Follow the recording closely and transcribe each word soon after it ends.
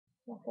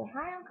Say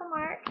hi, Uncle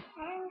Mark.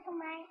 Hi, Uncle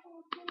Mark. Hi,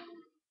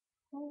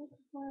 Uncle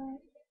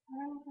Mark.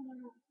 Hi, Uncle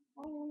Mark.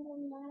 Hi,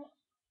 Uncle Mark.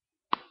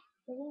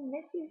 We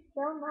miss you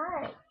so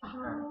much.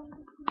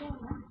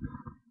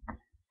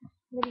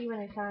 What do you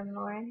want to tell him,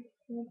 Lauren?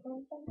 Can you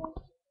tell him something?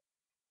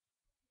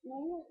 No,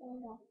 you're going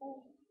to go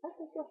first.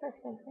 Okay, go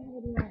first, Vincent.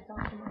 What do you want to tell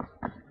him?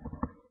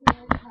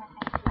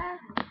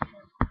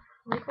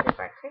 We put up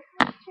our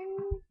Christmas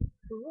tree.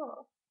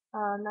 Cool.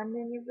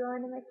 London, you're going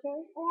to my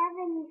cave? We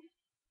haven't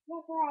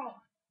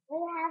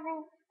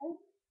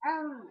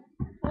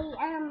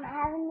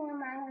having no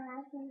minor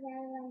lessons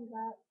everyone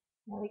but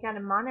Well, we got a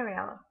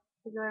monorail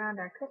to go around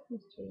our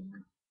Christmas tree,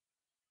 huh?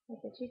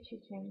 Like a choo-choo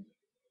train.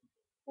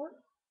 What?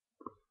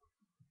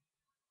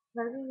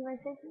 Logan, you want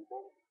to say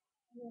something?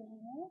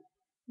 yeah.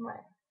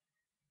 What?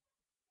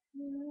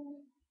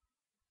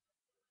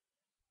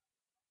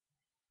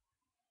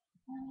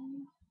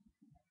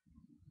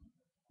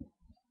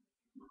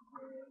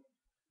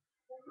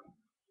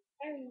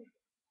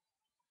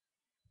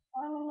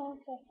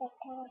 Ornaments are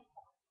colorful.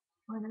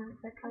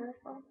 Ornaments are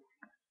colorful.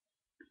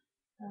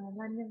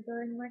 London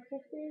blowing more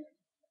kisses.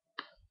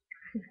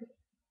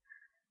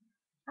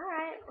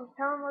 Alright, we'll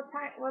tell them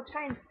we'll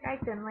try and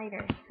Skype them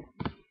later.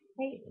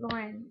 Hey,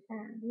 Lauren,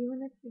 did you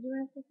want to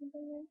say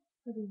something then?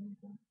 What do you want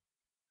to say?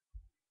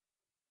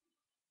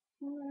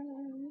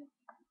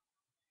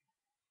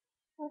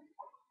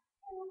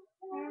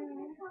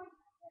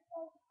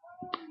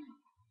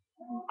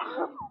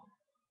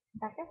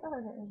 Back up a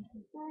little bit,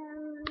 Lindsay.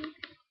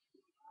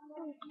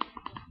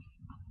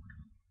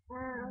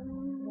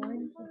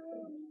 Lauren,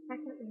 back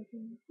up,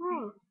 Lindsay. Hi.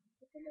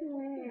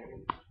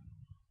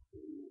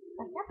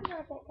 Back up a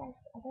little bit, guys.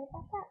 Okay,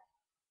 back up.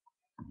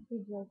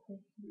 He's real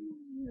quick.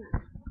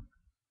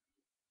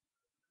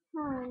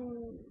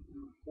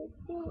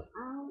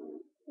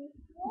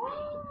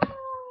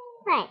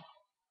 Hi.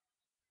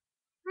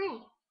 Hi.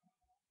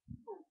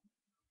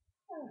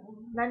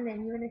 London,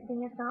 you want to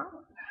sing a song?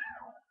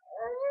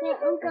 Hey,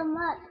 Uncle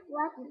Mark,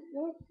 what is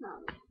this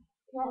song?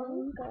 Here,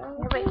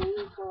 wait.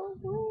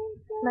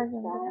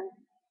 London, get up.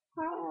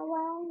 How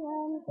I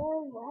wonder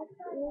what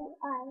you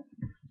are.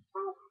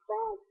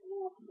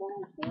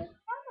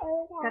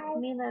 Talk to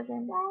me,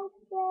 Logan. Like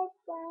the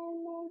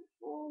diamonds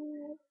in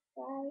the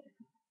sky.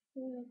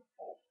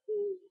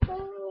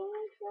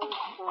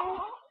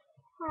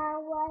 How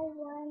I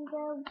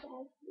wonder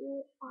what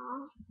you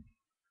are.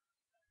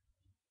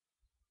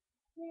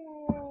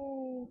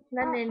 Yay.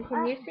 London,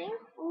 can you sing?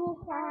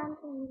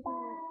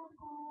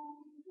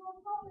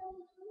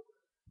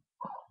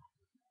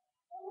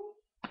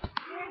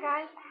 Here,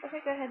 guys.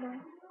 Okay, go ahead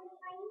then.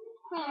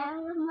 Hey,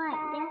 I'm Mike.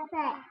 Guess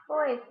that.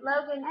 Boys,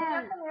 Logan,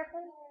 can you come here,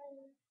 please?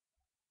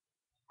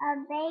 Our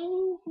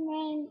baby's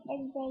name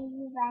is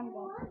Baby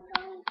London.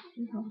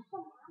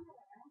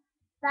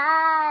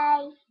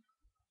 Bye.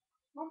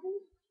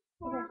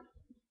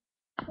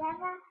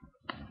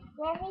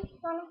 Debbie's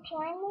gonna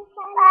join me.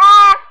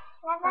 Bye.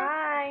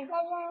 Bye.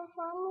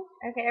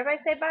 Okay, everybody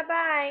say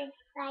bye-bye.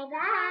 Bye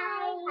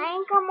bye.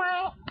 Uncle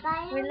Mark.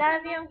 Bye. We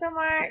love you, Uncle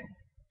Mark.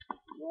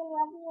 We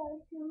love you,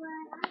 Uncle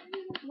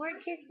Mark. More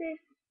kisses.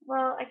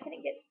 Well, I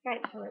couldn't get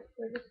Skype for it,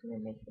 so we're just going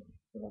to make this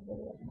little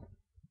video.